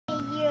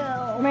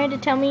Miranda,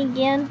 tell me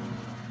again.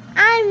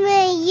 I'm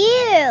with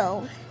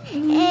you.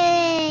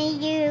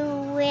 And you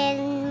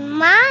and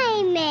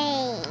my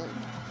mate.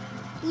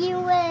 You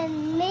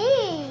and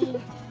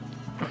me.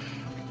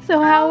 So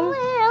how? I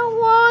wear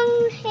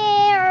long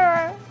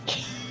hair.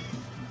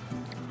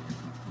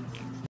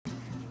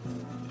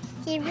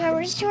 Keep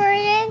her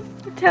shorted.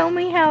 Tell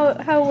me how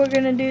we're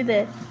gonna do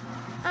this.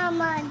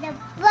 I'm on the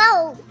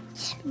boat.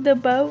 The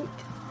boat?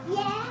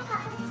 Yes.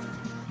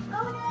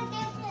 I want to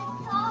get to the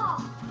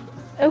top.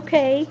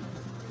 Okay.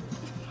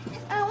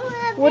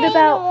 What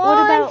about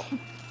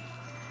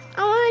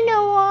I want the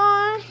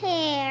long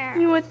hair.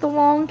 you with the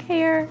long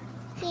hair?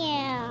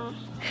 Yeah.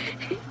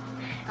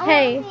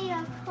 Hey,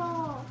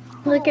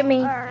 look at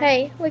me.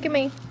 Hey, look at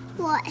me.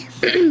 What?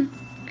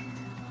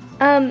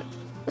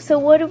 So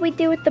what do we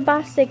do with the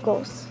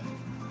bicycles?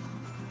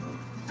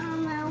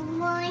 I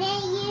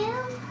wanted you.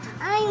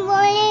 I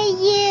wanted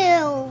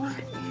you.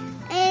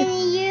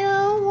 And you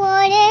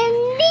wanted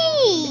me.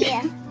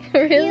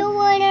 Really? You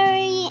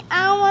wanted,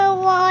 I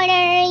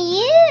wanted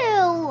you.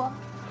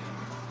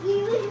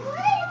 You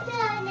want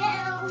that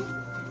now.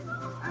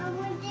 I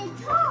want to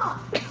talk.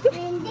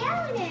 And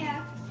down there.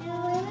 And I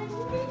want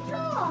to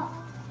talk.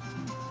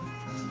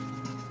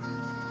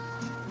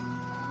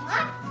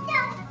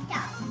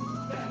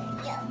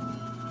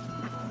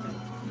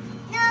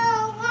 No,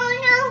 I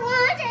don't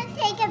want to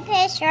take a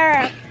picture.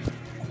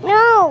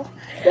 No,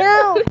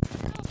 no.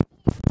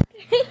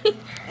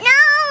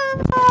 No!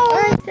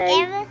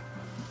 Okay.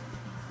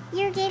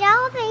 You get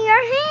off of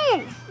your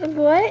hand.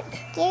 What?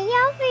 Get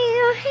off of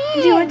your hand. Do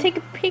you want to take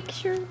a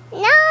picture?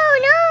 No,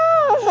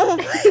 no.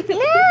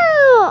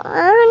 No,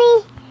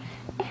 Ernie.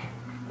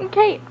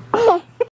 Okay.